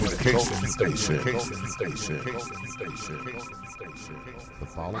Communication Station. The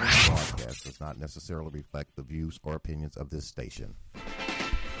following broadcast does not necessarily reflect the views or opinions of this station.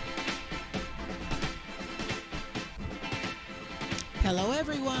 Hello,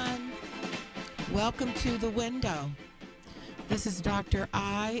 everyone. Welcome to The Window. This is Dr.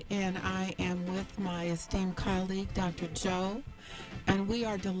 I, and I am with my esteemed colleague, Dr. Joe, and we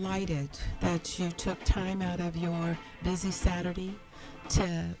are delighted that you took time out of your busy Saturday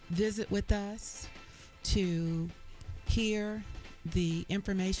to visit with us, to hear the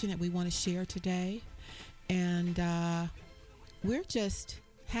information that we want to share today. And we're just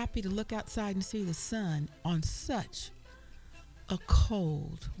happy to look outside and see the sun on such a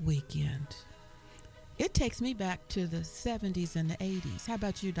cold weekend. It takes me back to the 70s and the 80s. How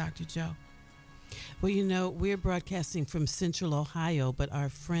about you, Dr. Joe? Well, you know, we're broadcasting from Central Ohio, but our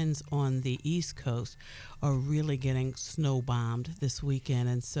friends on the East Coast are really getting snow bombed this weekend,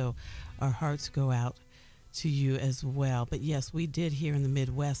 and so our hearts go out to you as well. But yes, we did here in the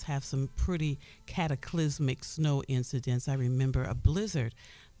Midwest have some pretty cataclysmic snow incidents. I remember a blizzard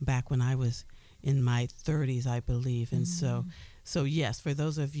back when I was in my 30s, I believe, and So yes, for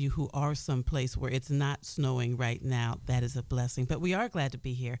those of you who are someplace where it's not snowing right now, that is a blessing. But we are glad to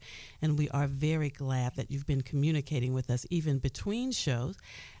be here, and we are very glad that you've been communicating with us even between shows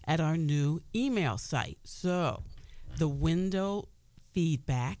at our new email site. So the window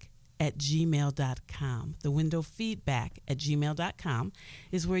feedback at gmail.com. The window feedback at gmail.com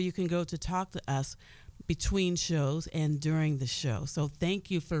is where you can go to talk to us between shows and during the show. So thank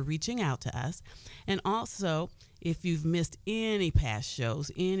you for reaching out to us. And also, if you've missed any past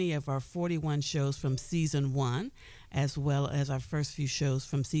shows, any of our 41 shows from season 1, as well as our first few shows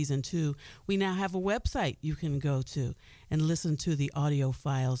from season 2, we now have a website you can go to and listen to the audio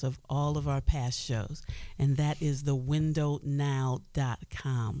files of all of our past shows. And that is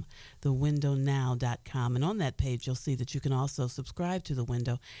thewindownow.com, thewindownow.com. And on that page, you'll see that you can also subscribe to The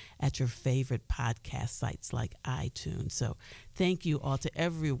Window at your favorite podcast sites like iTunes. So thank you all to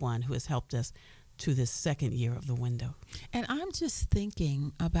everyone who has helped us to this second year of The Window. And I'm just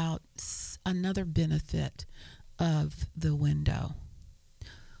thinking about another benefit of The Window.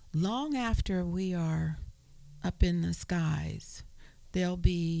 Long after we are up in the skies, there'll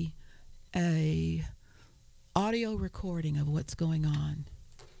be a audio recording of what's going on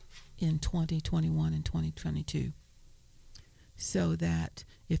in 2021 and 2022, so that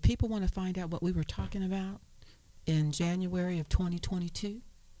if people want to find out what we were talking about in January of 2022,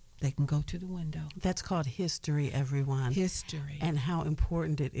 they can go to The Window. That's called history, everyone. History. And how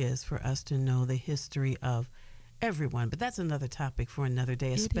important it is for us to know the history of everyone. But that's another topic for another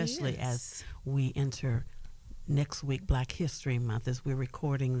day, especially as we enter next week, Black History Month. As we're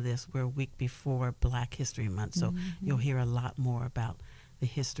recording this, we're a week before Black History Month. So you'll hear a lot more about the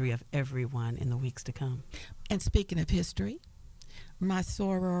history of everyone in the weeks to come. And speaking of history, my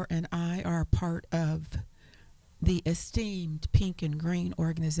soror and I are a part of the esteemed Pink and Green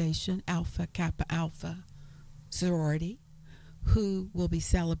organization, Alpha Kappa Alpha Sorority, who will be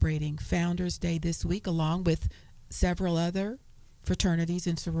celebrating Founders Day this week, along with several other fraternities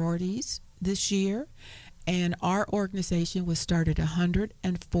and sororities this year. And our organization was started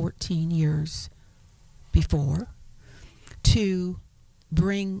 114 years before to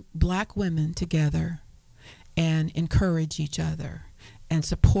bring Black women together and encourage each other and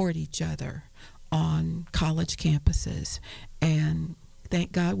support each other on college campuses. And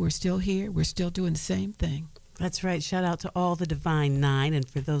thank God we're still here. We're still doing the same thing. That's right. Shout out to all the Divine Nine. And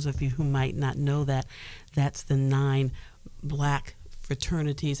for those of you who might not know that, that's the 9 Black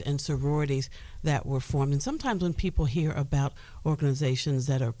fraternities and sororities that were formed. And sometimes when people hear about organizations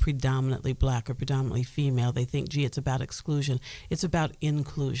that are predominantly Black or predominantly female, they think, gee, it's about exclusion. It's about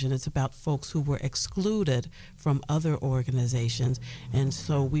inclusion. It's about folks who were excluded from other organizations. And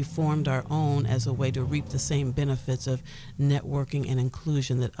so we formed our own as a way to reap the same benefits of networking and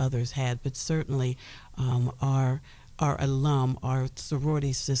inclusion that others had. But certainly our alum, our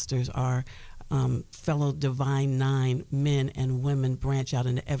sorority sisters, our fellow Divine Nine men and women branch out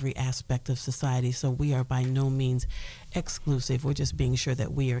into every aspect of society. So we are by no means exclusive. We're just being sure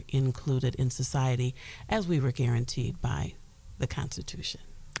that we are included in society as we were guaranteed by the Constitution.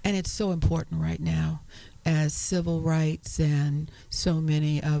 And it's so important right now, as civil rights and so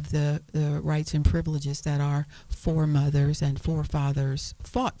many of the rights and privileges that our foremothers and forefathers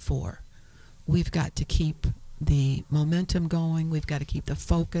fought for. We've got to keep the momentum going. We've got to keep the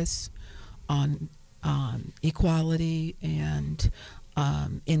focus on equality and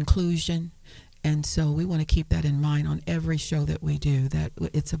inclusion. And so we want to keep that in mind on every show that we do, that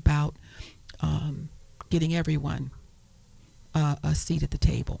it's about getting everyone a seat at the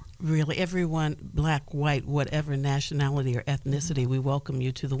table. Really, everyone, black, white, whatever nationality or ethnicity, we welcome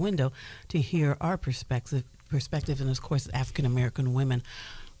you to the window to hear our perspective, and of course, African American women.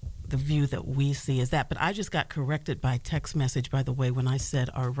 The view that we see is that. But I just got corrected by text message, by the way, when I said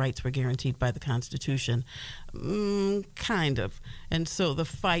our rights were guaranteed by the Constitution. Kind of. And so the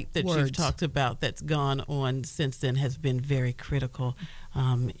fight that you've talked about that's gone on since then has been very critical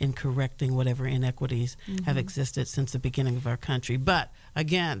in correcting whatever inequities have existed since the beginning of our country. But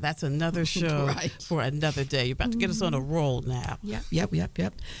again, that's another show for another day. You're about to get us on a roll now.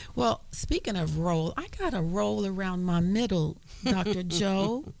 Yep. Well, speaking of roll, I got a roll around my middle, Dr.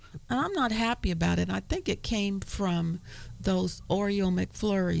 Joe, and I'm not happy about it. I think it came from those Oreo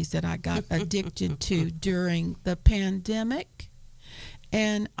McFlurries that I got addicted to during the pandemic.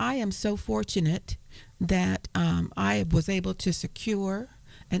 And I am so fortunate that I was able to secure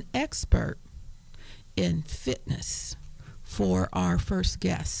an expert in fitness for our first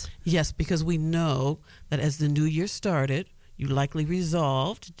guest. Yes, because we know that as the new year started, you likely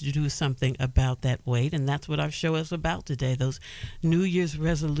resolved to do something about that weight, and that's what our show is about today, those New Year's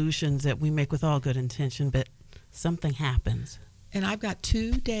resolutions that we make with all good intention, but something happens. And I've got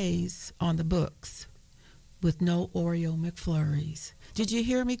 2 days on the books with no Oreo McFlurries. Did you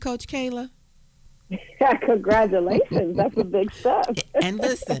hear me, Coach Kayla? Congratulations. That's a big step. And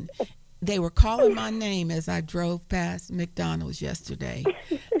listen, they were calling my name as I drove past McDonald's yesterday,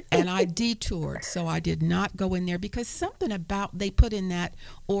 and I detoured, so I did not go in there because something about they put in that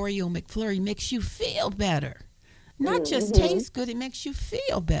Oreo McFlurry makes you feel better. Not just taste good, it makes you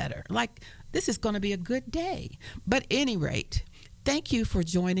feel better. Like this is going to be a good day. But at any rate, thank you for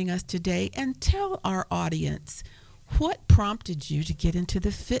joining us today, and tell our audience what prompted you to get into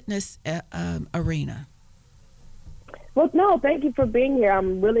the fitness arena. Well, no, thank you for being here.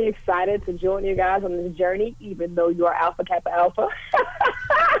 I'm really excited to join you guys on this journey, even though you are Alpha Kappa Alpha.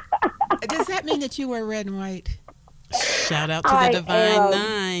 Does that mean that you wear red and white? Shout out to the Divine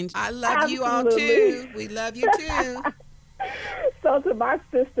Nine. I love you all too. We love you too. So to my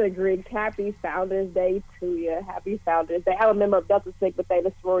sister Greeks, happy Founders Day to you. Happy Founders Day. I'm a member of Delta Sigma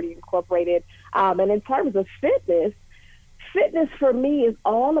Theta Sorority Incorporated. And in terms of fitness for me is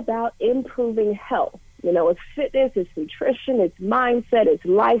all about improving health. You know, it's fitness, it's nutrition, it's mindset, it's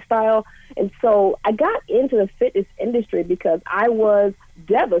lifestyle. And so I got into the fitness industry because I was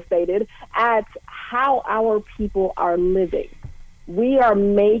devastated at how our people are living. We are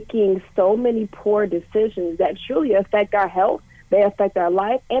making so many poor decisions that truly affect our health, they affect our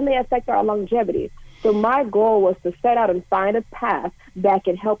life, and they affect our longevity. So my goal was to set out and find a path that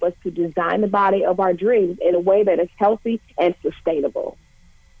can help us to design the body of our dreams in a way that is healthy and sustainable.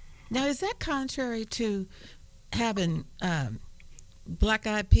 Now, is that contrary to having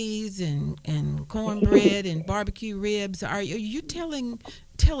black-eyed peas and cornbread and barbecue ribs? Are you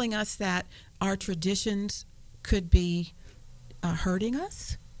telling us that our traditions could be hurting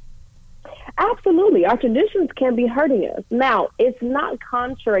us? Absolutely. Our traditions can be hurting us. Now, it's not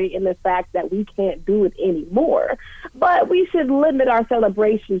contrary in the fact that we can't do it anymore, but we should limit our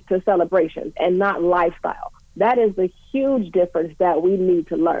celebrations to celebrations and not lifestyle. That is the huge difference that we need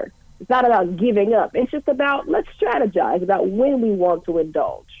to learn. It's not about giving up. It's just about, let's strategize about when we want to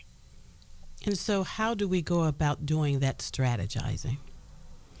indulge. And so how do we go about doing that strategizing?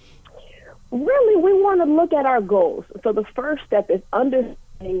 Really, we want to look at our goals. So the first step is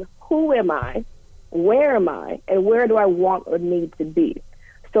understanding who am I, where am I, and where do I want or need to be.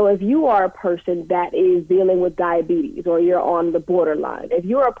 So if you are a person that is dealing with diabetes or you're on the borderline, if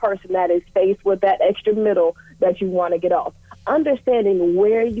you're a person that is faced with that extra middle that you want to get off, understanding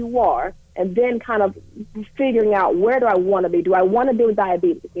where you are and then kind of figuring out where do I want to be. Do I want to deal with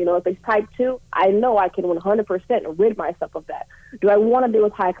diabetes? You know, if it's type 2, I know I can 100% rid myself of that. Do I want to deal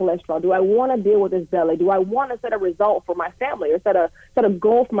with high cholesterol? Do I want to deal with this belly? Do I want to set a result for my family or set a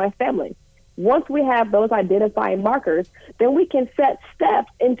goal for my family? Once we have those identifying markers, then we can set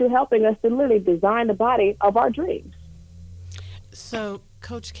steps into helping us to literally design the body of our dreams. So,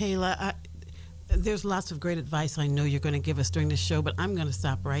 Coach Kayla, there's lots of great advice I know you're going to give us during the show, but I'm going to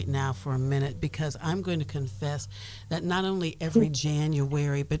stop right now for a minute because I'm going to confess that not only every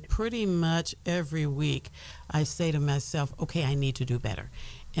January, but pretty much every week, I say to myself, okay, I need to do better.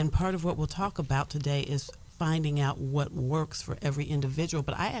 And part of what we'll talk about today is finding out what works for every individual,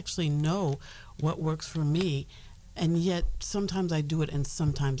 but I actually know what works for me, and yet sometimes I do it and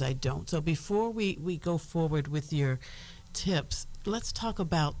sometimes I don't. So before we go forward with your tips, let's talk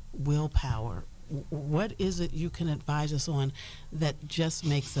about willpower. What is it you can advise us on that just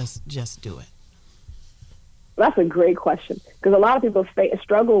makes us just do it? That's a great question because a lot of people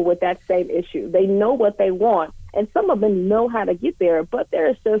struggle with that same issue. They know what they want And some of them know how to get there, but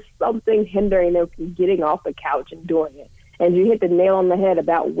there's just something hindering them from getting off the couch and doing it. And you hit the nail on the head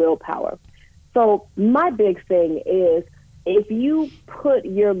about willpower. So my big thing is, if you put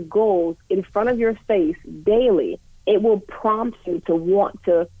your goals in front of your face daily, it will prompt you to want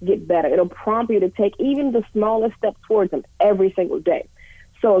to get better. It'll prompt you to take even the smallest steps towards them every single day.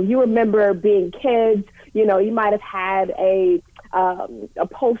 So if you remember being kids, you might have had a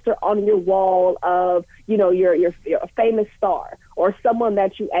poster on your wall of, your famous star or someone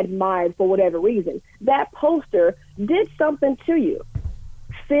that you admired for whatever reason. That poster did something to you.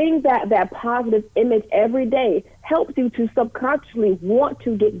 Seeing that positive image every day helps you to subconsciously want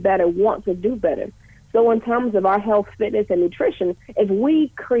to get better, want to do better. So in terms of our health, fitness, and nutrition, if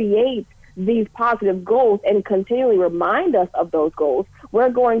we create these positive goals and continually remind us of those goals, we're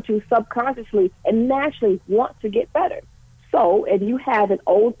going to subconsciously and naturally want to get better. So if you have an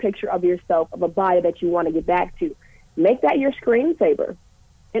old picture of yourself, of a body that you want to get back to, make that your screensaver.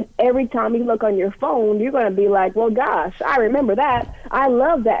 And every time you look on your phone, you're going to be like, well, gosh, I remember that. I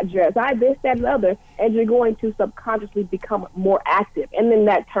love that dress. I this, that, and other. And you're going to subconsciously become more active. And then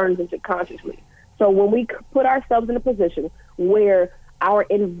that turns into consciously. So when we put ourselves in a position where our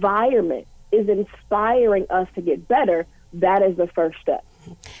environment is inspiring us to get better, that is the first step.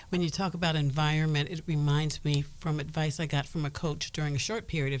 When you talk about environment, it reminds me from advice I got from a coach during a short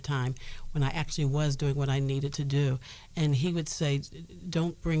period of time when I actually was doing what I needed to do. And he would say,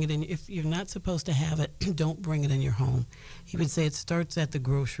 don't bring it in. If you're not supposed to have it, don't bring it in your home. He would say it starts at the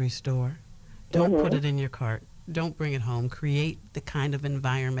grocery store. Don't put it in your cart. Don't bring it home. Create the kind of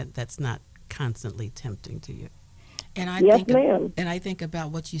environment that's not constantly tempting to you. And Yes, ma'am. And I think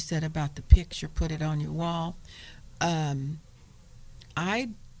about what you said about the picture, put it on your wall. I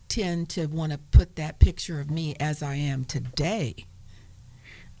tend to want to put that picture of me as I am today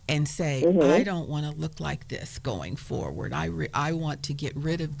and say, I don't want to look like this going forward. I want to get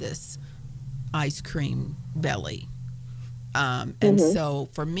rid of this ice cream belly. And so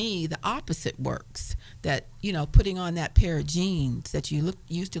for me, the opposite works. That, putting on that pair of jeans that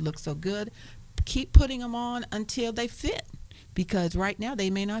used to look so good, keep putting them on until they fit, because right now they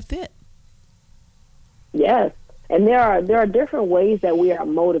may not fit. Yes. And there are different ways that we are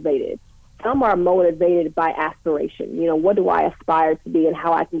motivated. Some are motivated by aspiration. What do I aspire to be and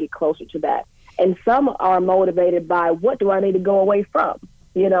how I can get closer to that? And some are motivated by what do I need to go away from?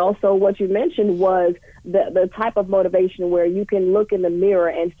 So what you mentioned was the type of motivation where you can look in the mirror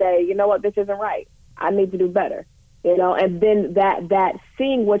and say, you know what, this isn't right. I need to do better. And then that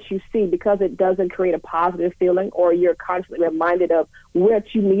seeing what you see, because it doesn't create a positive feeling or you're constantly reminded of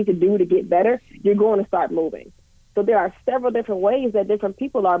what you need to do to get better, you're going to start moving. So there are several different ways that different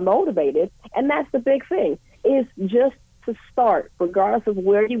people are motivated, and that's the big thing, is just to start, regardless of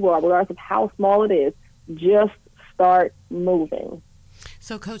where you are, regardless of how small it is, just start moving.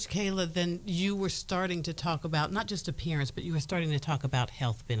 So, Coach Kayla, then you were starting to talk about not just appearance, but you were starting to talk about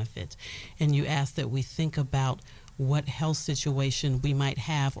health benefits, and you asked that we think about what health situation we might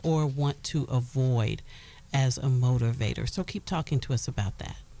have or want to avoid as a motivator. So keep talking to us about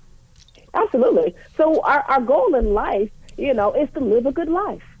that. Absolutely. So our goal in life, is to live a good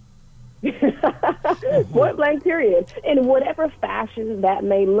life. Point blank period. In whatever fashion that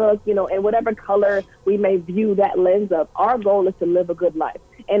may look, in whatever color we may view that lens of, our goal is to live a good life.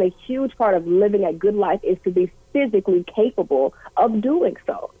 And a huge part of living a good life is to be physically capable of doing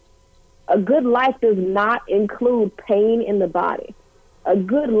so. A good life does not include pain in the body. A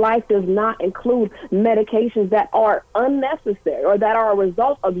good life does not include medications that are unnecessary or that are a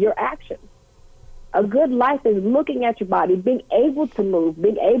result of your actions. A good life is looking at your body, being able to move,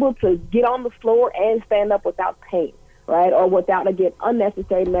 being able to get on the floor and stand up without pain, right? Or without, again,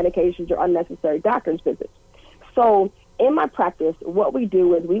 unnecessary medications or unnecessary doctor's visits. So in my practice, what we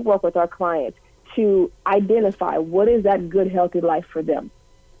do is we work with our clients to identify what is that good, healthy life for them,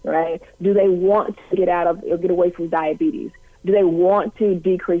 right? Do they want to get out of or get away from diabetes? Do they want to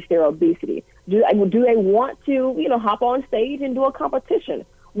decrease their obesity? Do they want to, hop on stage and do a competition?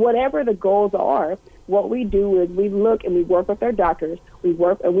 Whatever the goals are, what we do is we look and we work with our doctors. We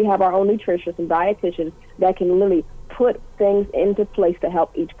work and we have our own nutritionists and dietitians that can literally put things into place to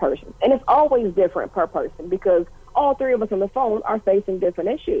help each person. And it's always different per person because all three of us on the phone are facing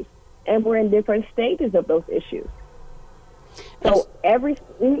different issues, and we're in different stages of those issues. So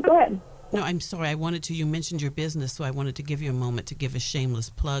go ahead. No, I'm sorry. You mentioned your business, so I wanted to give you a moment to give a shameless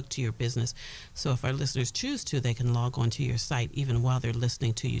plug to your business. So if our listeners choose to, they can log on to your site even while they're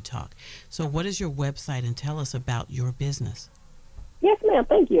listening to you talk. So what is your website, and tell us about your business? Yes, ma'am.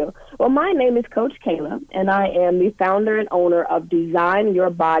 Thank you. Well, my name is Coach Kayla, and I am the founder and owner of Design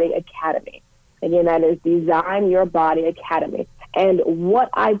Your Body Academy. Again, that is Design Your Body Academy. And what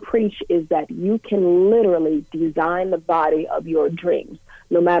I preach is that you can literally design the body of your dreams,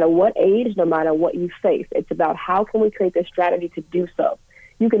 no matter what age, no matter what you face. It's about how can we create the strategy to do so.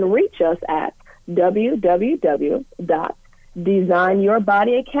 You can reach us at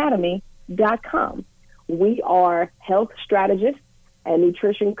www.designyourbodyacademy.com. We are health strategists and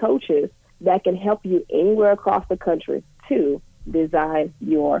nutrition coaches that can help you anywhere across the country to design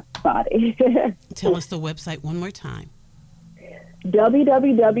your body. Tell us the website one more time.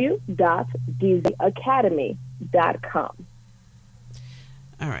 www.designacademy.com.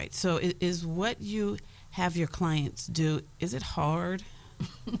 All right. So is what you have your clients do, is it hard?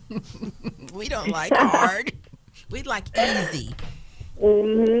 We don't like hard. We like easy.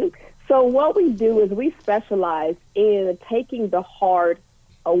 Mm-hmm. So what we do is we specialize in taking the hard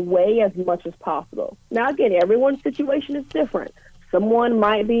away as much as possible. Now, again, everyone's situation is different. Someone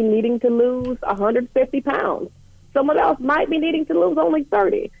might be needing to lose 150 pounds. Someone else might be needing to lose only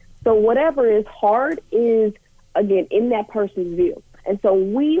 30. So whatever is hard is, again, in that person's view. And so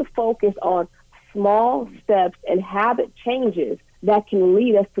we focus on small steps and habit changes that can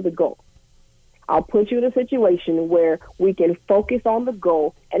lead us to the goal. I'll put you in a situation where we can focus on the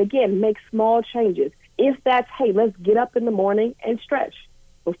goal and, again, make small changes. If that's, hey, let's get up in the morning and stretch.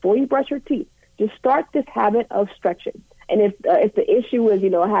 Before you brush your teeth, just start this habit of stretching. And if the issue is,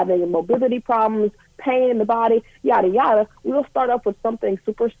 having mobility problems, pain in the body, yada, yada, we'll start off with something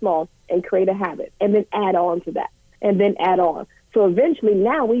super small and create a habit and then add on to that and then add on. So eventually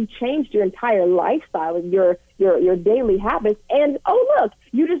now we've changed your entire lifestyle, your daily habits. And, oh, look,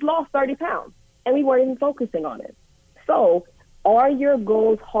 you just lost 30 pounds and we weren't even focusing on it. So are your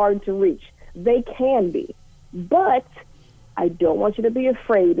goals hard to reach? They can be, but I don't want you to be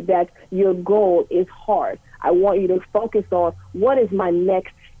afraid that your goal is hard. I want you to focus on what is my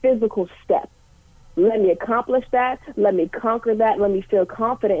next physical step. Let me accomplish that. Let me conquer that. Let me feel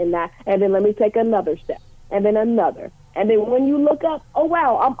confident in that. And then let me take another step and then another. And then when you look up, oh,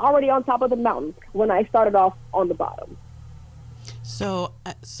 wow, I'm already on top of the mountain when I started off on the bottom. So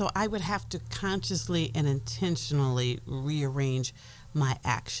I would have to consciously and intentionally rearrange my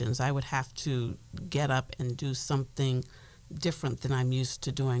actions. I would have to get up and do something different than I'm used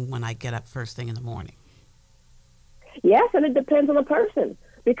to doing when I get up first thing in the morning. Yes, and it depends on the person.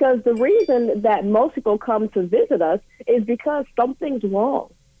 Because the reason that most people come to visit us is because something's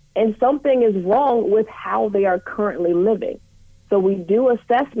wrong. And something is wrong with how they are currently living. So we do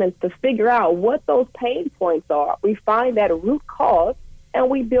assessments to figure out what those pain points are. We find that root cause, and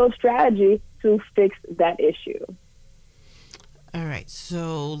we build strategy to fix that issue. All right.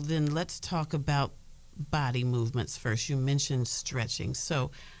 So then let's talk about body movements first. You mentioned stretching.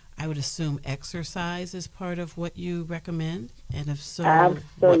 So I would assume exercise is part of what you recommend. And if so, absolutely.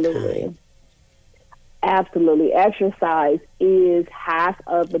 What kind? Absolutely. Exercise is half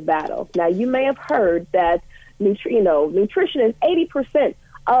of the battle. Now, you may have heard that nutrition is 80%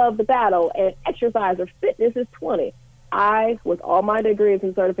 of the battle and exercise or fitness is 20%. I, with all my degrees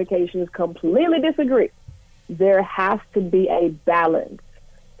and certifications, completely disagree. There has to be a balance.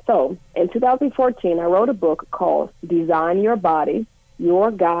 So, in 2014, I wrote a book called Design Your Body, Your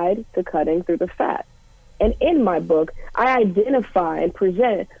Guide to Cutting Through the Fat. And in my book, I identify and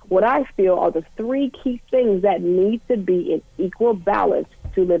present what I feel are the three key things that need to be in equal balance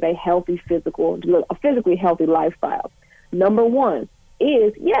to live a physically healthy lifestyle. Number one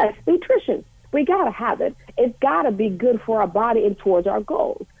is, yes, nutrition. We got to have it. It's got to be good for our body and towards our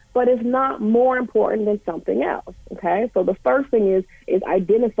goals. But it's not more important than something else, okay? So the first thing is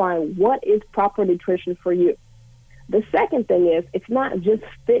identifying what is proper nutrition for you. The second thing is it's not just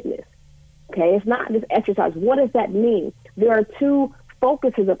fitness. Okay, it's not just exercise. What does that mean? There are two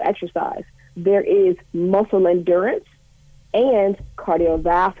focuses of exercise. There is muscle endurance and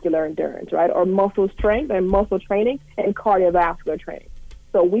cardiovascular endurance, right? Or muscle strength and muscle training and cardiovascular training.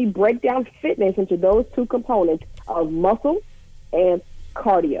 So we break down fitness into those two components of muscle and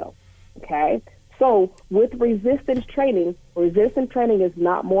cardio, okay? So with resistance training is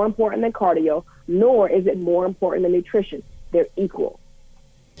not more important than cardio, nor is it more important than nutrition. They're equal.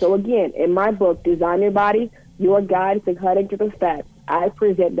 So again, in my book, Design Your Body, Your Guide to Cutting Through the Fat, I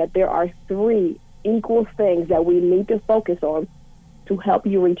present that there are three equal things that we need to focus on to help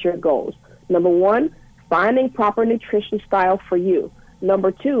you reach your goals. Number one, finding proper nutrition style for you.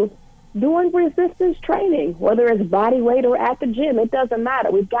 Number two, doing resistance training, whether it's body weight or at the gym, it doesn't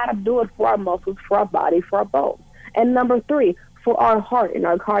matter. We've got to do it for our muscles, for our body, for our bones. And number three, for our heart and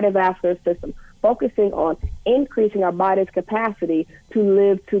our cardiovascular system, focusing on increasing our body's capacity to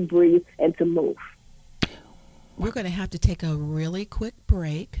live, to breathe, and to move. We're going to have to take a really quick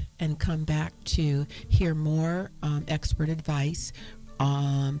break and come back to hear more expert advice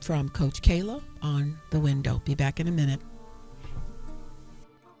from Coach Kayla on the window. Be back in a minute.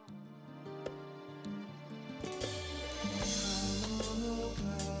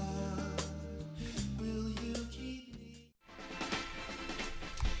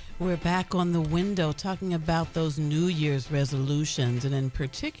 We're back on the window talking about those New Year's resolutions. And in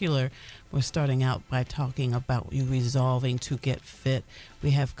particular, we're starting out by talking about you resolving to get fit.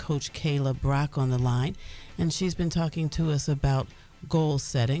 We have Coach Kayla Brock on the line, and she's been talking to us about goal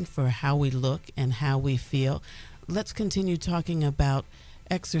setting for how we look and how we feel. Let's continue talking about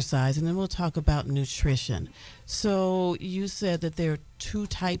exercise, and then we'll talk about nutrition. So you said that there are two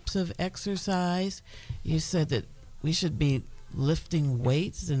types of exercise. You said that we should be lifting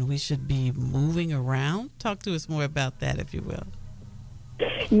weights and we should be moving around. Talk to us more about that, if you will.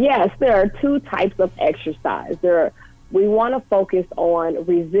 Yes, there are two types of exercise. We want to focus on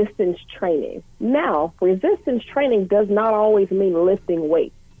resistance training. Now, resistance training does not always mean lifting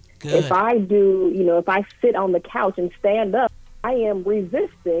weights. Good. If I sit on the couch and stand up, I am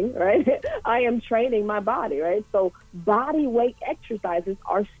resisting, right? I am training my body, right? So body weight exercises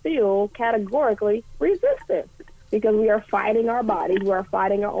are still categorically resistance, because we are fighting our bodies, we are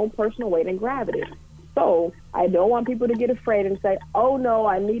fighting our own personal weight and gravity. So I don't want people to get afraid and say, oh no,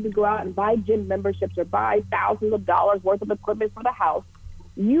 I need to go out and buy gym memberships or buy thousands of dollars worth of equipment for the house.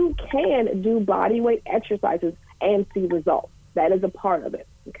 You can do body weight exercises and see results. That is a part of it,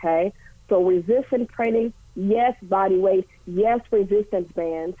 okay? So resistance training, yes, body weight, yes, resistance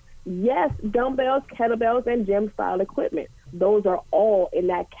bands, yes, dumbbells, kettlebells, and gym style equipment. Those are all in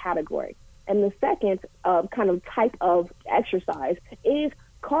that category. And the second kind of type of exercise is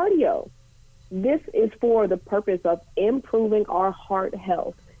cardio. This is for the purpose of improving our heart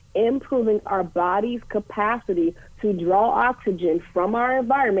health, improving our body's capacity to draw oxygen from our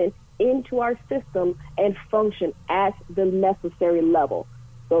environment into our system and function at the necessary level.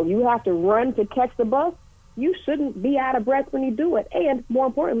 So if you have to run to catch the bus, you shouldn't be out of breath when you do it. And more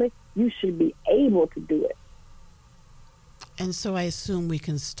importantly, you should be able to do it. And so I assume we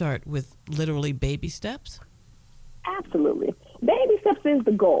can start with literally baby steps? Absolutely. Baby steps is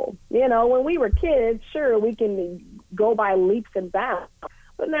the goal. You know, when we were kids, sure, we can go by leaps and bounds.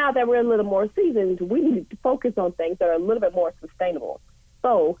 But now that we're a little more seasoned, we need to focus on things that are a little bit more sustainable.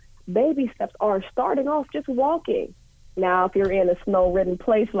 So baby steps are starting off just walking. Now, if you're in a snow-ridden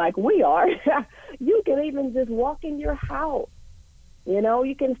place like we are, you can even just walk in your house. You know,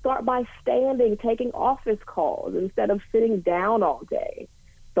 you can start by standing, taking office calls instead of sitting down all day.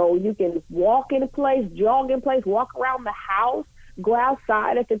 So you can walk in place, jog in place, walk around the house, go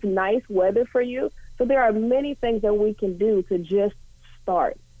outside if it's nice weather for you. So there are many things that we can do to just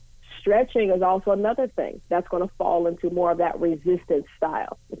start. Stretching is also another thing that's going to fall into more of that resistance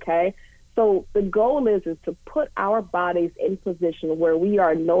style, okay? So the goal is to put our bodies in position where we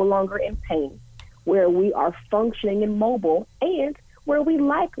are no longer in pain, where we are functioning and mobile, and where we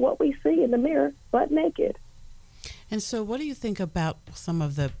like what we see in the mirror, but naked. And so what do you think about some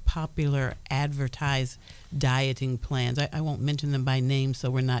of the popular advertised dieting plans? I won't mention them by name, so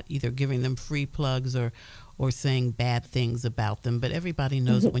we're not either giving them free plugs or saying bad things about them. But everybody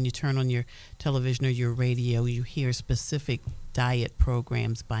knows that when you turn on your television or your radio, you hear specific diet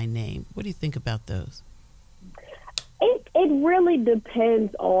programs by name. What do you think about those? It really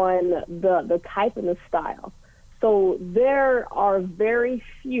depends on the type and the style. So there are very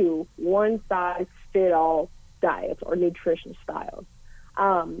few one-size-fits-all diets or nutrition styles.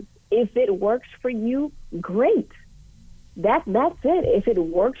 If it works for you, great. That's it. If it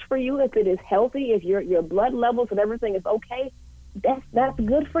works for you, if it is healthy, if your blood levels and everything is okay, that's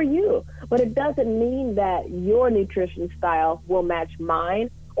good for you. But it doesn't mean that your nutrition style will match mine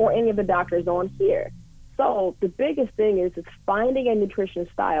or any of the doctors on here. So the biggest thing is finding a nutrition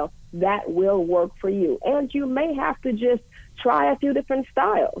style that will work for you. And you may have to just try a few different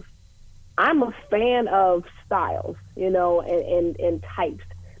styles. I'm a fan of styles, and types,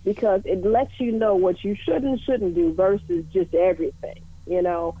 because it lets you know what you should and shouldn't do versus just everything,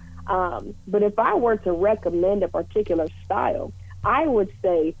 But if I were to recommend a particular style, I would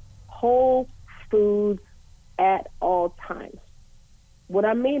say whole foods at all times. What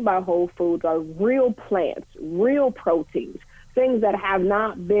I mean by whole foods are real plants, real proteins, things that have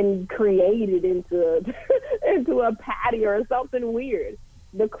not been created into a patty or something weird.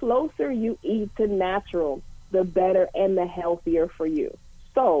 The closer you eat to natural, the better and the healthier for you.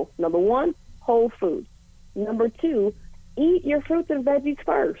 So, number one, whole foods. Number two, eat your fruits and veggies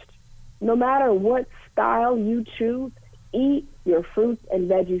first. No matter what style you choose, eat your fruits and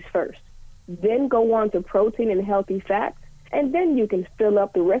veggies first. then go on to protein and healthy fats, and then you can fill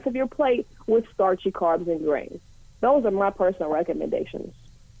up the rest of your plate with starchy carbs and grains. Those are my personal recommendations.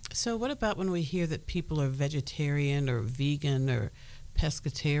 So what about when we hear that people are vegetarian or vegan or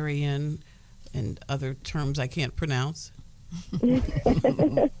pescatarian and other terms I can't pronounce?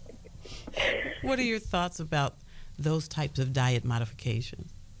 What are your thoughts about those types of diet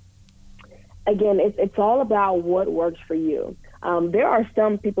modifications? Again, it's all about what works for you. There are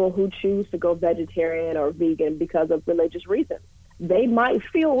some people who choose to go vegetarian or vegan because of religious reasons. They might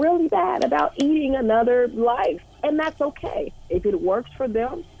feel really bad about eating another life, and that's okay. If it works for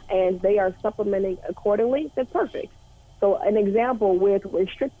them and they are supplementing accordingly, that's perfect. So an example with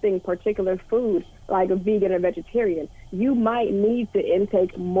restricting particular food like a vegan or vegetarian, you might need to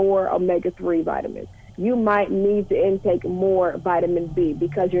intake more omega-3 vitamins. You might need to intake more vitamin B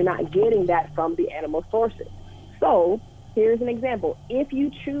because you're not getting that from the animal sources. So here's an example. If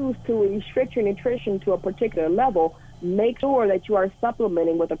you choose to restrict your nutrition to a particular level, make sure that you are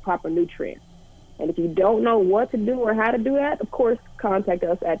supplementing with the proper nutrients. And if you don't know what to do or how to do that, of course, contact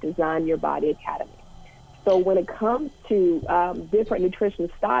us at Design Your Body Academy. So when it comes to different nutrition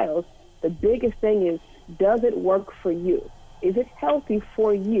styles, the biggest thing is, does it work for you? Is it healthy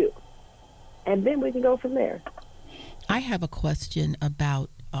for you? And then we can go from there. I have a question about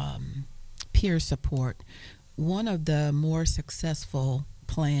peer support. One of the more successful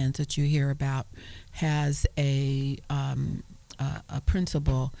plans that you hear about has a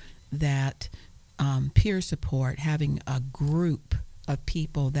principle that peer support, having a group of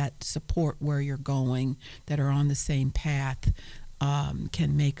people that support where you're going, that are on the same path,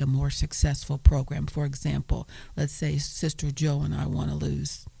 can make a more successful program. For example, let's say Sister Joe and I want to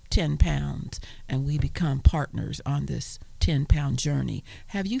lose 10 pounds and we become partners on this 10-pound journey.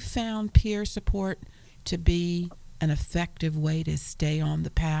 Have you found peer support to be an effective way to stay on the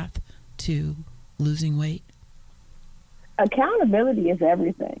path to losing weight? Accountability is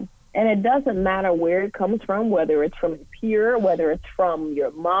everything. And it doesn't matter where it comes from, whether it's from a peer, whether it's from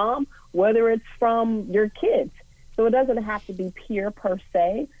your mom, whether it's from your kids. So it doesn't have to be peer per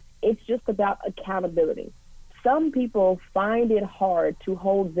se. It's just about accountability. Some people find it hard to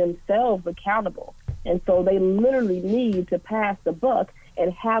hold themselves accountable. And so they literally need to pass the buck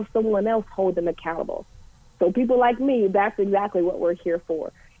and have someone else hold them accountable. So people like me, that's exactly what we're here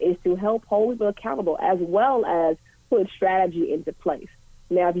for, is to help hold people accountable as well as put strategy into place.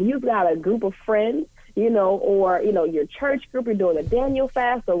 Now, if you've got a group of friends, or, your church group, you're doing a Daniel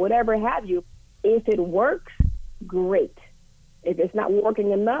fast or whatever have you, if it works, great. If it's not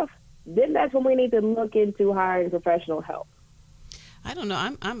working enough, then that's when we need to look into hiring professional help. I don't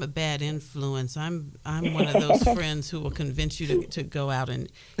know. I'm a bad influence. I'm one of those friends who will convince you to go out and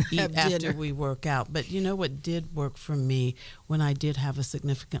eat after we work out. But you know what did work for me when I did have a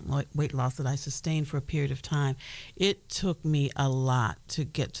significant weight loss that I sustained for a period of time? It took me a lot to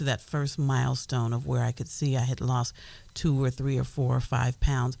get to that first milestone of where I could see I had lost 2 or 3 or 4 or 5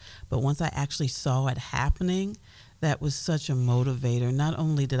 pounds. But once I actually saw it happening, that was such a motivator. Not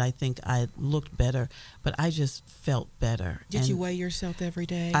only did I think I looked better, but I just felt better. Did you weigh yourself every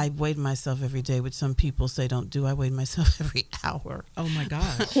day? I weighed myself every day, which some people say don't do. I weighed myself every hour. Oh, my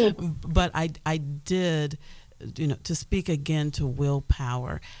gosh. But I did, to speak again to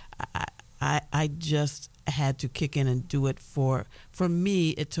willpower, I just had to kick in and do it. For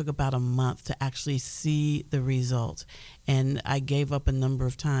me, it took about a month to actually see the results. And I gave up a number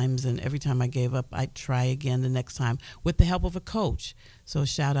of times, and every time I gave up, I'd try again the next time with the help of a coach. So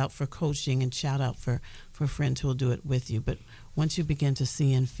shout out for coaching and shout out for friends who will do it with you. But once you begin to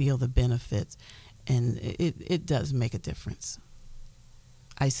see and feel the benefits, and it does make a difference.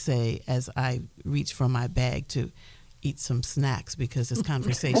 I say as I reach for my bag to eat some snacks because this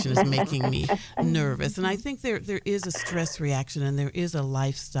conversation is making me nervous. And I think there is a stress reaction and there is a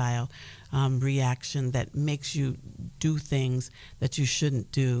lifestyle reaction that makes you do things that you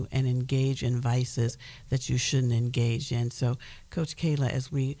shouldn't do and engage in vices that you shouldn't engage in. So, Coach Kayla,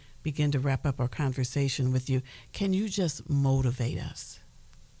 as we begin to wrap up our conversation with you, can you just motivate us?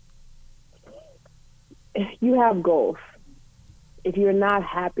 You have goals. If you're not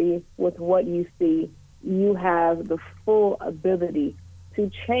happy with what you see, you have the full ability to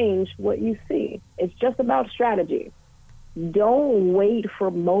change what you see. It's just about strategy. Don't wait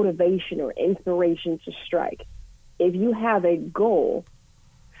for motivation or inspiration to strike. If you have a goal,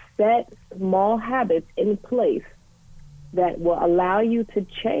 set small habits in place that will allow you to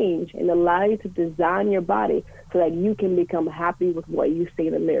change and allow you to design your body so that you can become happy with what you see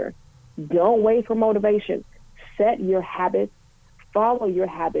in the mirror. Don't wait for motivation. Set your habits, follow your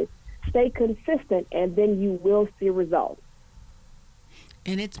habits, stay consistent, and then you will see results.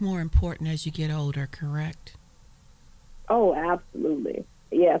 And it's more important as you get older, correct? Oh, absolutely.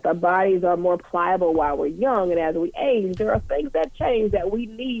 Yes, our bodies are more pliable while we're young, and as we age, there are things that change that we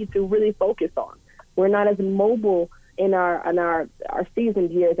need to really focus on. We're not as mobile in our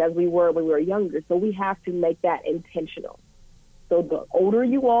seasoned years as we were when we were younger, so we have to make that intentional. So the older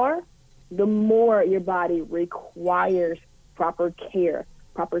you are, the more your body requires proper care,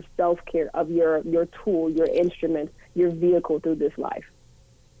 proper self-care of your tool, your instrument, your vehicle through this life.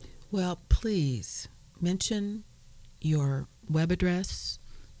 Well, please mention your web address,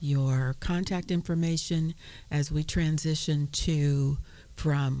 your contact information as we transition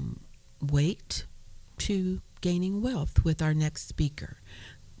from weight to gaining wealth with our next speaker.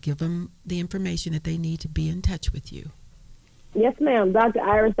 Give them the information that they need to be in touch with you. Yes, ma'am. Dr.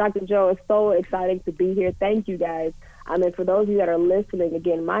 Iris, Dr. Joe, it's so exciting to be here. Thank you, guys. For those of you that are listening,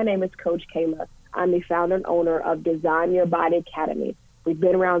 again, my name is Coach Kayla. I'm the founder and owner of Design Your Body Academy. We've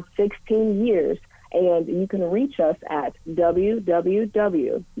been around 16 years, and you can reach us at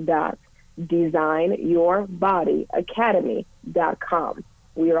www.designyourbodyacademy.com.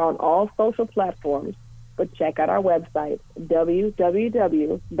 We are on all social platforms, but check out our website,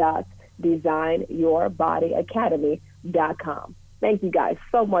 www.designyourbodyacademy.com. Thank you guys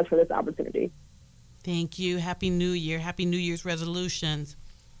so much for this opportunity. Thank you. Happy New Year. Happy New Year's resolutions.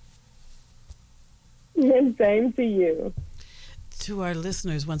 And same to you. To our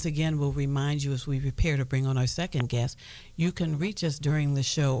listeners, once again, we'll remind you as we prepare to bring on our second guest, you can reach us during the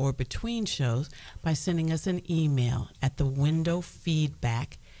show or between shows by sending us an email at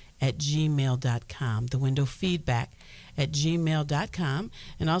thewindowfeedback@gmail.com, thewindowfeedback@gmail.com.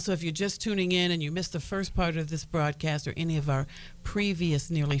 And also, if you're just tuning in and you missed the first part of this broadcast or any of our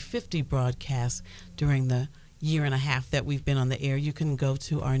previous nearly 50 broadcasts during the year and a half that we've been on the air, you can go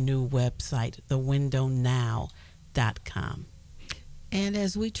to our new website, thewindownow.com. And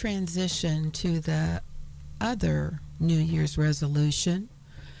as we transition to the other New Year's resolution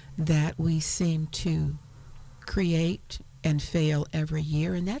that we seem to create and fail every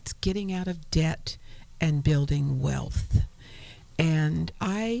year, and that's getting out of debt and building wealth. And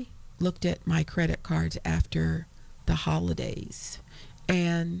I looked at my credit cards after the holidays,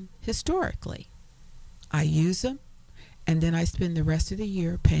 and historically, I use them, and then I spend the rest of the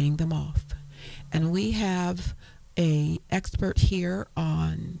year paying them off. And we have an expert here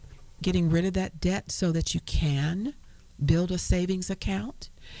on getting rid of that debt so that you can build a savings account.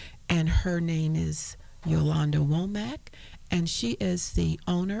 And her name is Yolanda Womack, and she is the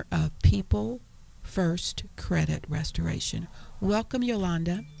owner of People First Credit Restoration. Welcome,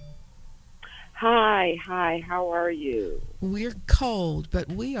 Yolanda. Hi, how are you? We're cold, but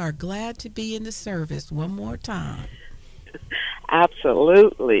we are glad to be in the service one more time.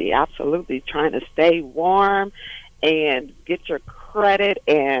 Absolutely. Trying to stay warm and get your credit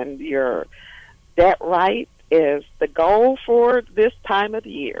and your debt right is the goal for this time of the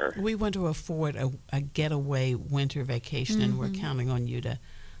year. We want to afford a getaway winter vacation, and we're counting on you to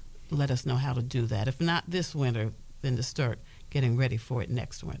let us know how to do that. If not this winter, then to start getting ready for it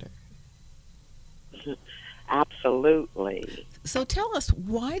next winter. Absolutely. So tell us,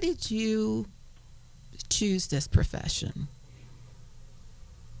 why did you choose this profession?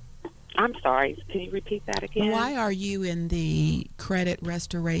 I'm sorry, can you repeat that again? Why are you in the credit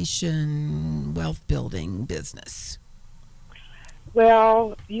restoration, wealth building business?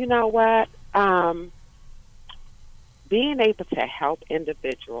 Well, you know what? Being able to help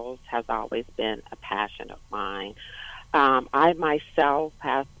individuals has always been a passion of mine. I myself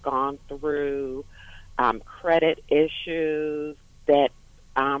have gone through credit issues, debt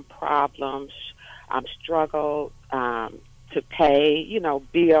problems, struggled to pay,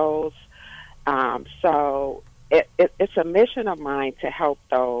 bills. So it's a mission of mine to help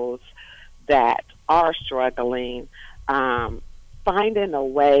those that are struggling, finding a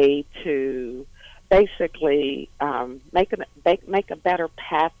way to basically make a better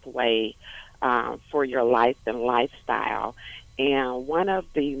pathway for your life and lifestyle. And one of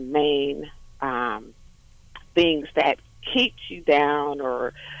the main things that keeps you down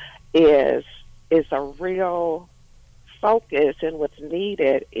or is a real focus, and what's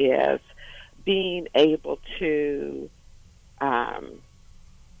needed is being able to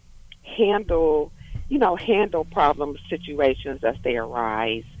handle problem situations as they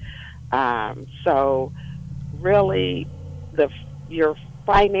arise. So really your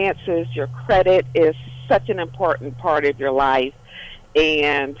finances, your credit is such an important part of your life.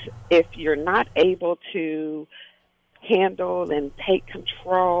 And if you're not able to handle and take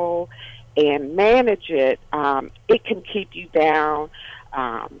control and manage it, it can keep you down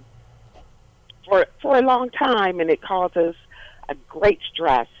for a long time, and it causes a great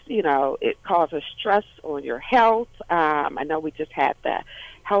stress. You know, it causes stress on your health. I know we just had the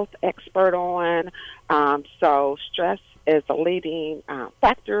health expert on. So stress is a leading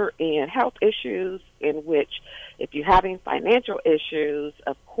factor in health issues, in which if you're having financial issues,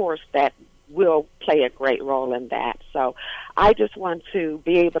 of course, that will play a great role in that. So I just want to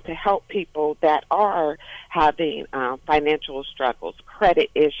be able to help people that are having financial struggles, credit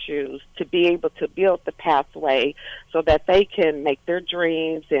issues, to be able to build the pathway so that they can make their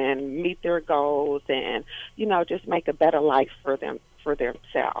dreams and meet their goals and, you know, just make a better life for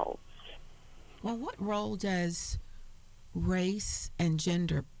themselves. Well, what role does race and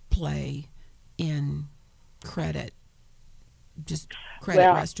gender play in credit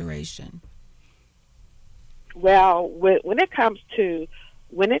restoration? Well, when it comes to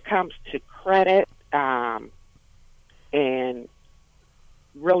credit, and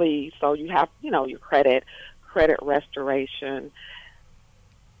really, so you have, you know, your credit restoration.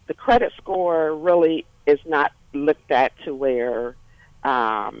 The credit score really is not looked at to where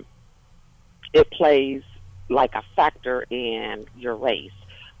it plays like a factor in your race.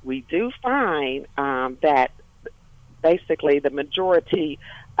 We do find that basically the majority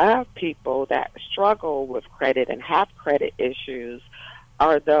of people that struggle with credit and have credit issues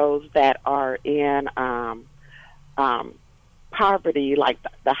are those that are in poverty, like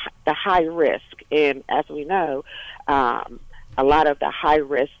the high risk. And as we know, a lot of the high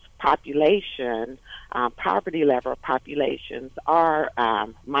risk population, poverty level populations, are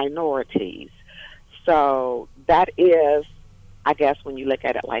minorities. So that is, I guess, when you look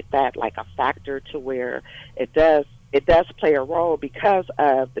at it like that, like a factor to where it does play a role, because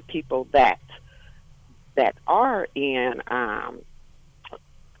of the people that are in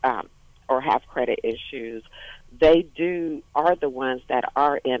or have credit issues. They are the ones that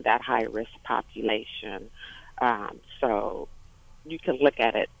are in that high risk population. So you can look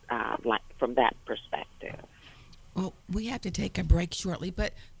at it like from that perspective. Well, we have to take a break shortly,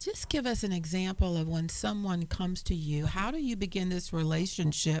 but just give us an example of when someone comes to you. How do you begin this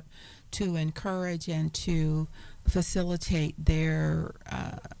relationship to encourage and to facilitate their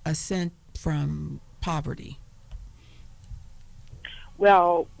ascent from poverty?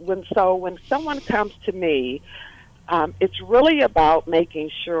 Well, when someone comes to me, it's really about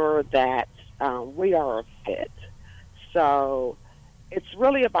making sure that we are a fit. So it's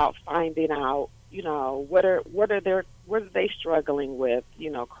really about finding out, you know, what are they struggling with, you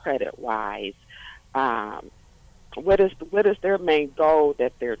know, credit wise. What is their main goal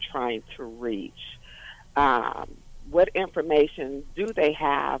that they're trying to reach? What information do they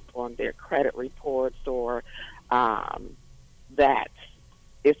have on their credit reports, or that's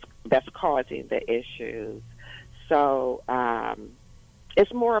causing the issues? So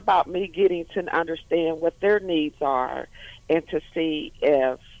it's more about me getting to understand what their needs are, and to see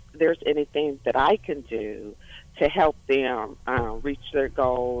if there's anything that I can do to help them reach their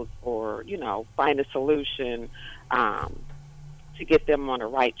goals, or, you know, find a solution to get them on the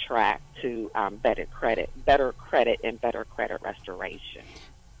right track to better credit and better credit restoration.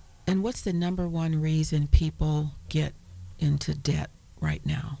 And what's the number one reason people get into debt right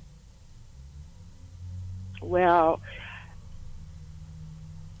now? Well,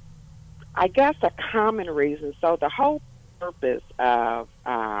 I guess a common reason. So the whole purpose of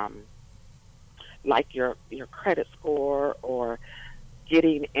like your credit score, or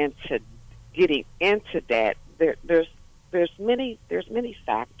getting into debt, there's many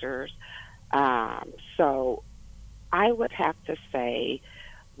factors. So I would have to say,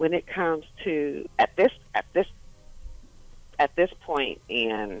 when it comes to at this point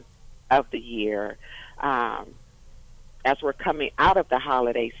of the year, as we're coming out of the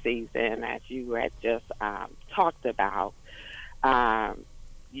holiday season, as you had just talked about,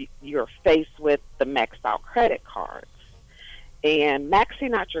 you're faced with the maxed out credit cards. And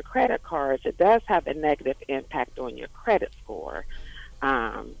maxing out your credit cards, it does have a negative impact on your credit score.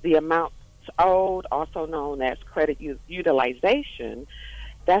 The amounts owed, also known as credit utilization,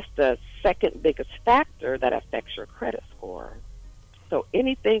 that's the second biggest factor that affects your credit score. So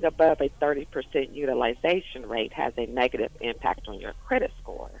anything above a 30% utilization rate has a negative impact on your credit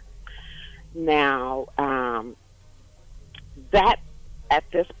score. Now, that at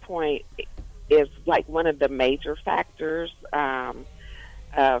this point is like one of the major factors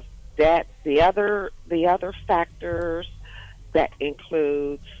of debt. The other factors that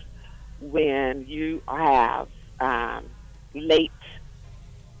includes when you have late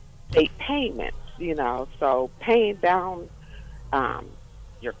payments, you know, so paying down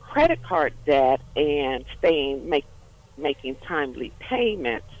your credit card debt and making timely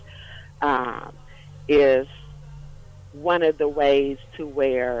payments is one of the ways to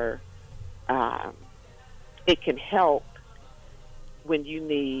where it can help when you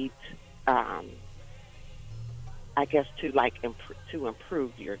need, I guess, to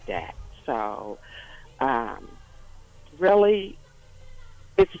improve your debt. So, really,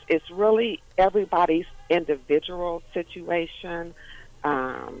 it's really everybody's individual situation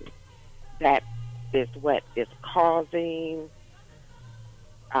that is what is causing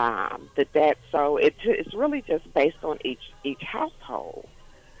the debt. So it's really just based on each household,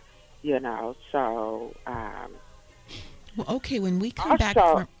 So. Well, okay, when we come back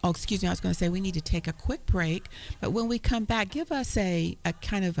from, excuse me, I was going to say we need to take a quick break, but when we come back, give us a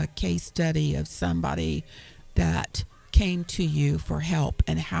kind of a case study of somebody that came to you for help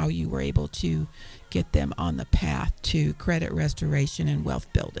and how you were able to get them on the path to credit restoration and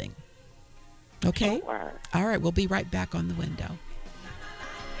wealth building. Okay? Sure. All right, we'll be right back on The Window.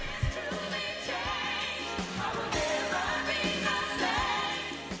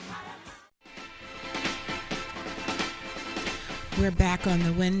 We're back on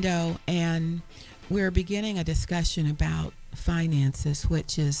The Window, and we're beginning a discussion about finances,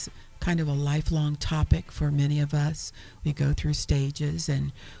 which is kind of a lifelong topic for many of us. We go through stages,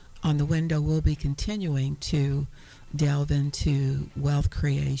 and on The Window, we'll be continuing to delve into wealth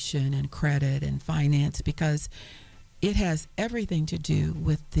creation and credit and finance because it has everything to do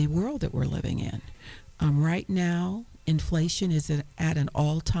with the world that we're living in. Right now, inflation is at an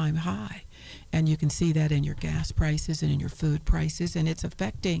all-time high. And you can see that in your gas prices and in your food prices, and it's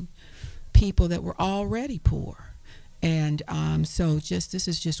affecting people that were already poor. And so this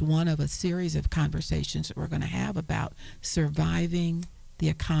is just one of a series of conversations that we're going to have about surviving the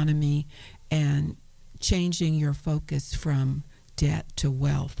economy and changing your focus from debt to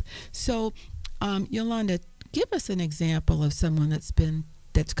wealth. So, Yolanda, give us an example of someone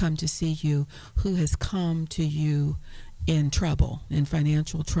that's come to see you, who has come to you in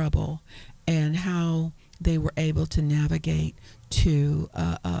financial trouble, and how they were able to navigate to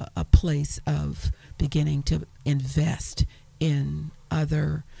a place of beginning to invest in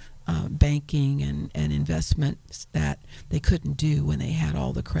other banking and investments that they couldn't do when they had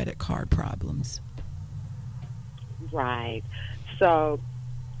all the credit card problems. Right. So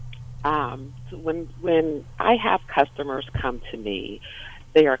when I have customers come to me,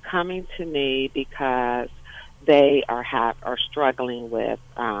 they are coming to me because they are struggling with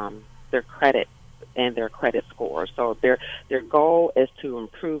their credit and their credit score. So their goal is to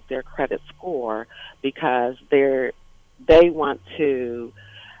improve their credit score because they want to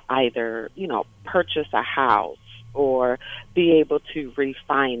either purchase a house or be able to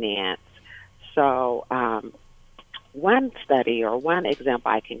refinance. So one study or one example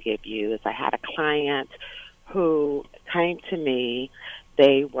I can give you is I had a client who came to me.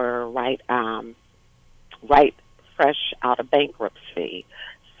 They were right fresh out of bankruptcy.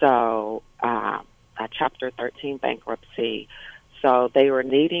 So a Chapter 13 bankruptcy. So they were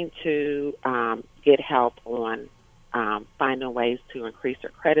needing to get help on finding ways to increase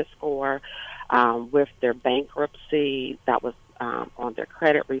their credit score with their bankruptcy that was on their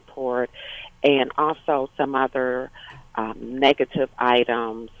credit report, and also some other negative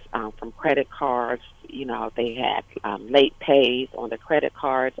items from credit cards. They had late pays on the credit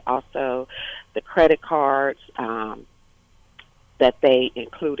cards, also the credit cards that they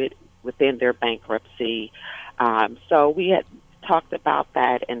included within their bankruptcy. So we had talked about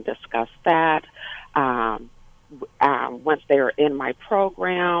that and discussed that. Once they were in my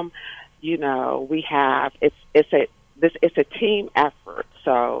program, we have it's a team effort.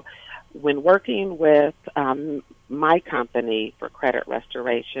 So when working with my company for credit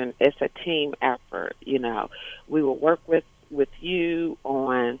restoration, it's a team effort. We will work with you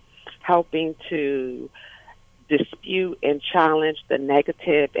on helping to dispute and challenge the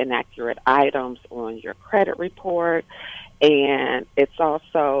negative, inaccurate items on your credit report, and it's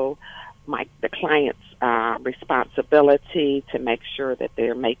also the client's responsibility to make sure that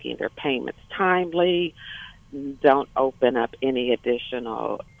they're making their payments timely, don't open up any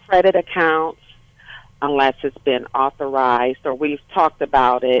additional credit accounts unless it's been authorized or we've talked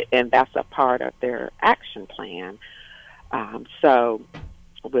about it and that's a part of their action plan. So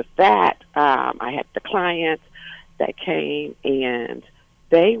with that, I had the client that came and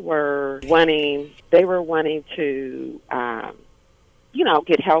they were wanting to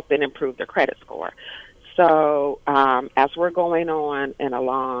get help and improve their credit score. So as we're going on and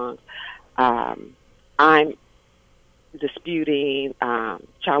along, I'm disputing,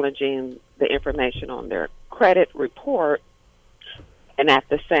 challenging the information on their credit report, and at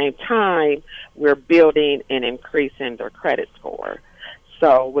the same time, we're building and increasing their credit score.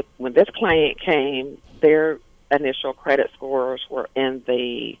 So when this client came, their initial credit scores were in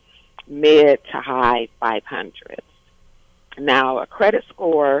the mid to high 500s. Now, a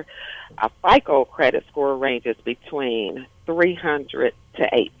FICO credit score ranges between 300 to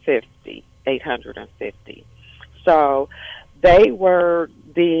 850. So they were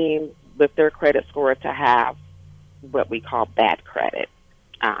deemed with their credit score to have what we call bad credit.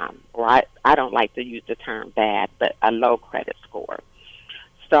 Or I don't like to use the term bad, but a low credit score.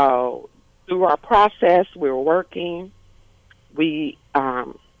 So through our process, we were working. We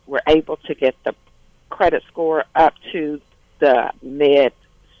were able to get the credit score up to the mid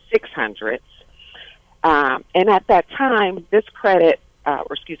 600s. And at that time, this client,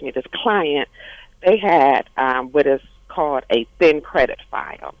 they had what is called a thin credit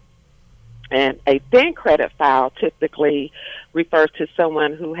file. And a thin credit file typically refers to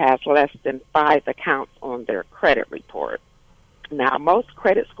someone who has less than 5 accounts on their credit report. Now, most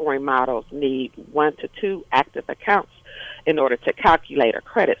credit scoring models need 1 to 2 active accounts in order to calculate a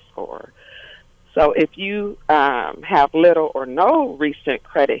credit score. So if you have little or no recent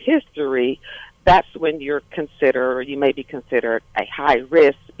credit history, that's when you may be considered a high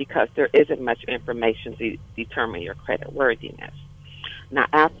risk because there isn't much information to determine your credit worthiness. Now,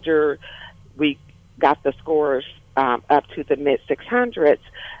 after we got the scores up to the mid 600s,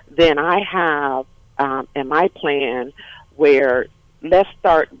 then I have in my plan where let's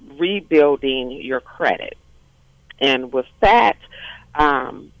start rebuilding your credit. And with that,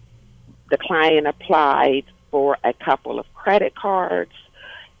 the client applied for a couple of credit cards,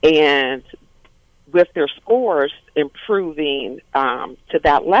 and with their scores improving to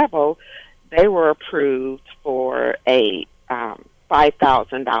that level, they were approved for a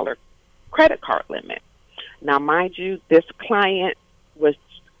 $5,000 credit card limit. Now, mind you, this client was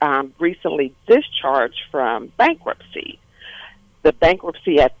recently discharged from bankruptcy. The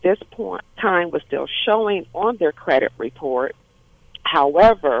bankruptcy at this time was still showing on their credit report.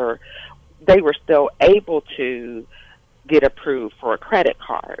 However, they were still able to get approved for a credit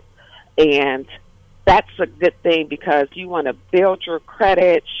card. And that's a good thing because you want to build your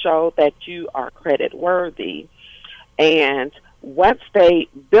credit, show that you are credit worthy. And once they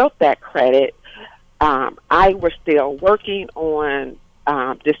built that credit, I was still working on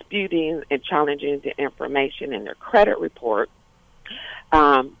disputing and challenging the information in their credit report.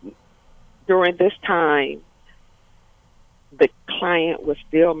 During this time, the client was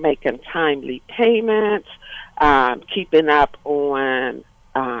still making timely payments, keeping up on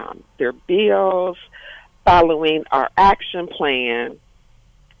their bills, following our action plan,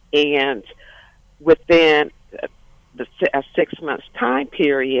 and within a 6 months time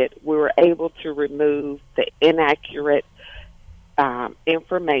period, we were able to remove the inaccurate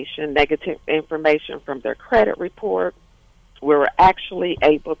information, negative information from their credit report. We were actually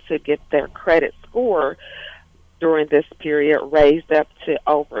able to get their credit score during this period raised up to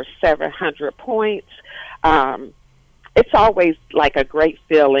over 700 points. It's always like a great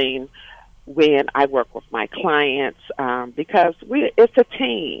feeling when I work with my clients because it's a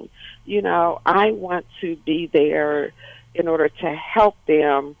team. You know, I want to be there in order to help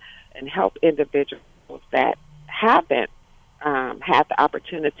them and help individuals that haven't had the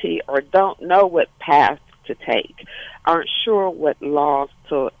opportunity or don't know what path to take, aren't sure what laws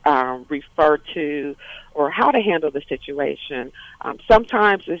to refer to or how to handle the situation.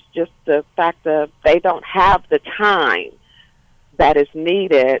 Sometimes it's just the fact that they don't have the time that is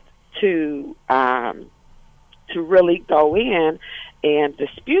needed to really go in and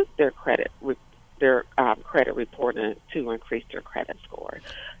dispute their credit report and to increase their credit score.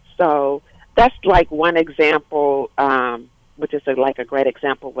 So that's like one example, which is like a great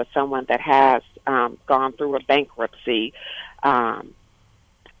example with someone that has gone through a bankruptcy.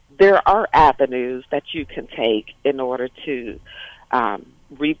 There are avenues that you can take in order to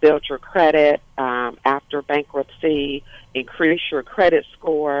rebuild your credit after bankruptcy, increase your credit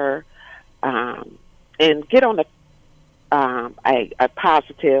score, and get on a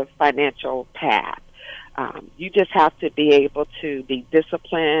positive financial path. You just have to be able to be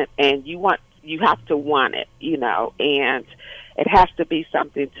disciplined, and you have to want it, you know, and it has to be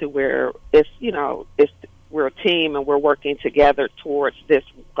something to where we're a team and we're working together towards this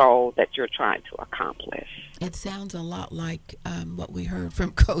goal that you're trying to accomplish. It sounds a lot like what we heard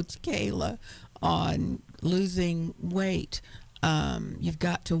from Coach Kayla on losing weight. You've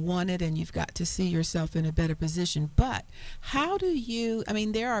got to want it and you've got to see yourself in a better position. But how do you,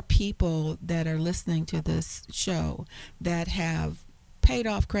 there are people that are listening to this show that have paid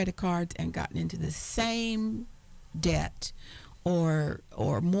off credit cards and gotten into the same debt or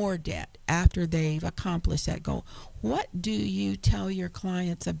more debt after they've accomplished that goal. What do you tell your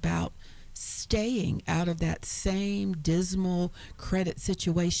clients about staying out of that same dismal credit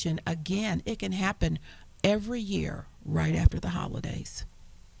situation again. It can happen every year right after the holidays.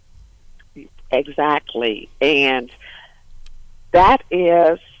 Exactly. And that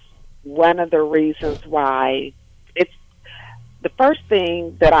is one of the reasons why it's the first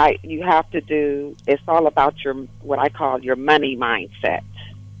thing that you have to do is all about your, what I call your money mindset.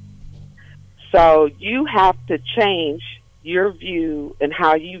 So you have to change your view and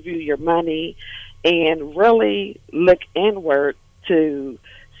how you view your money and really look inward to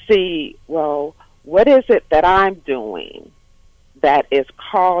see, well, what is it that I'm doing that is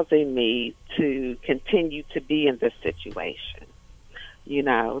causing me to continue to be in this situation? You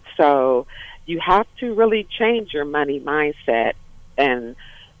know, so you have to really change your money mindset, and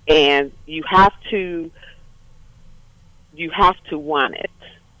you have to want it.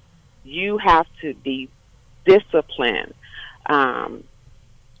 You have to be disciplined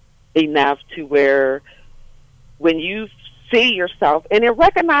enough to where when you see yourself and then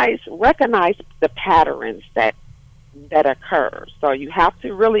recognize the patterns that occur. So you have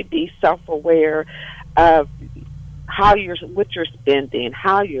to really be self-aware of what you're spending,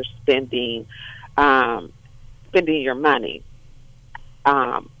 how you're spending your money.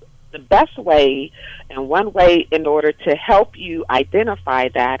 The best way, and one way in order to help you identify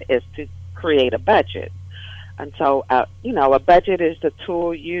that, is to create a budget. And so, a budget is the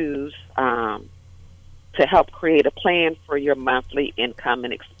tool used to help create a plan for your monthly income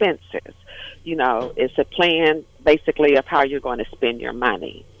and expenses. You know, it's a plan basically of how you're going to spend your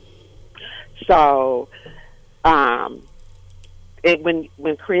money. So,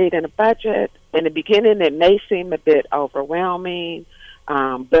 when creating a budget, in the beginning it may seem a bit overwhelming,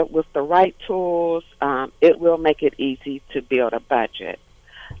 but with the right tools, it will make it easy to build a budget.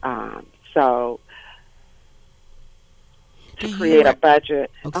 So, to create a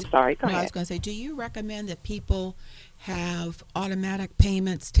budget. Okay. I'm sorry, go ahead. I was going to say, do you recommend that people have automatic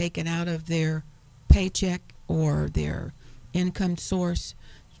payments taken out of their paycheck or their income source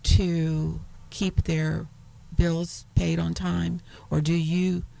to keep their bills paid on time? Or do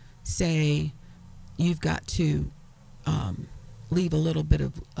you say you've got to leave a little bit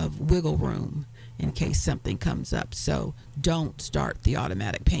of wiggle room in case something comes up, so don't start the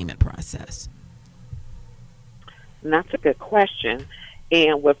automatic payment process? And that's a good question.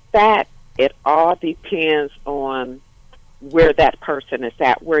 And with that, it all depends on where that person is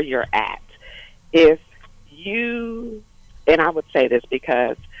at, where you're at. If you, and I would say this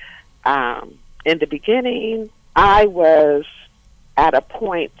because in the beginning, I was at a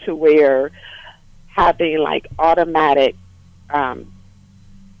point to where having like automatic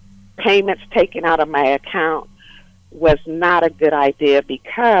payments taken out of my account was not a good idea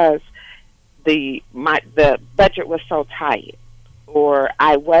because the budget was so tight, or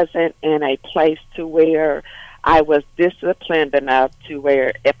I wasn't in a place to where I was disciplined enough to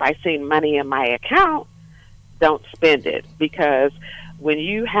where if I see money in my account, don't spend it. Because when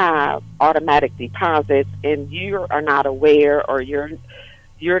you have automatic deposits and you are not aware, or you're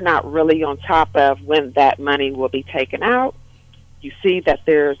not really on top of when that money will be taken out, you see that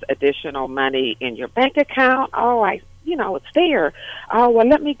there's additional money in your bank account. Oh, it's there. Oh, well,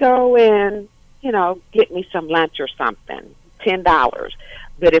 let me go and, get me some lunch or something, $10.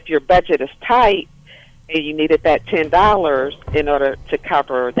 But if your budget is tight and you needed that $10 in order to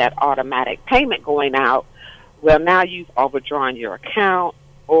cover that automatic payment going out, well, now you've overdrawn your account,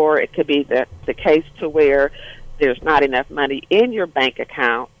 or it could be the case to where there's not enough money in your bank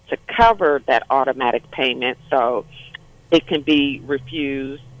account to cover that automatic payment, so it can be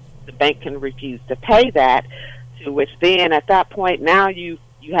refused. The bank can refuse to pay that, to which then at that point now you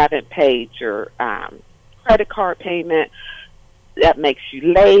haven't paid your credit card payment. That makes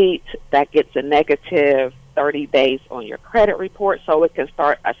you late. That gets a negative 30 days on your credit report, so it can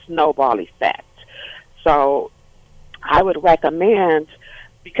start a snowball effect. So I would recommend,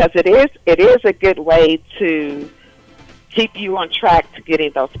 because it is a good way to keep you on track to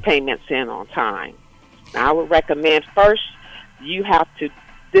getting those payments in on time. Now, I would recommend first you have to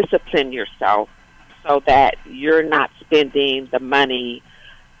discipline yourself so that you're not spending the money,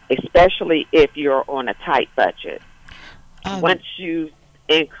 especially if you're on a tight budget. Once you've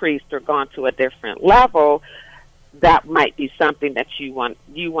increased or gone to a different level, that might be something that you want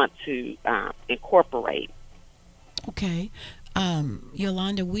to incorporate. Okay.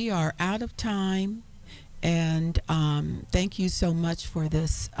 Yolanda, we are out of time, and thank you so much for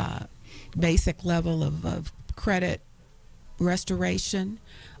this basic level of credit restoration.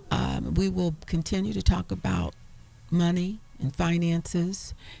 We will continue to talk about money and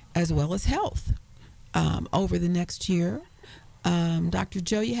finances as well as health over the next year. Dr.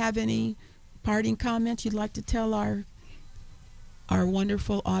 Joe, you have any parting comments you'd like to tell our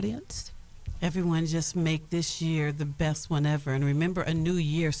wonderful audience? Everyone, just make this year the best one ever. And remember, a new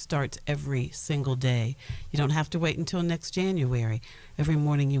year starts every single day. You don't have to wait until next January. Every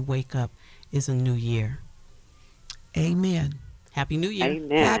morning you wake up is a new year. Amen. Happy New Year.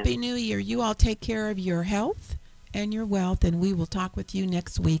 Amen. Happy New Year. You all take care of your health and your wealth, and we will talk with you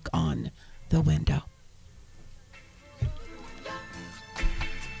next week on The Window.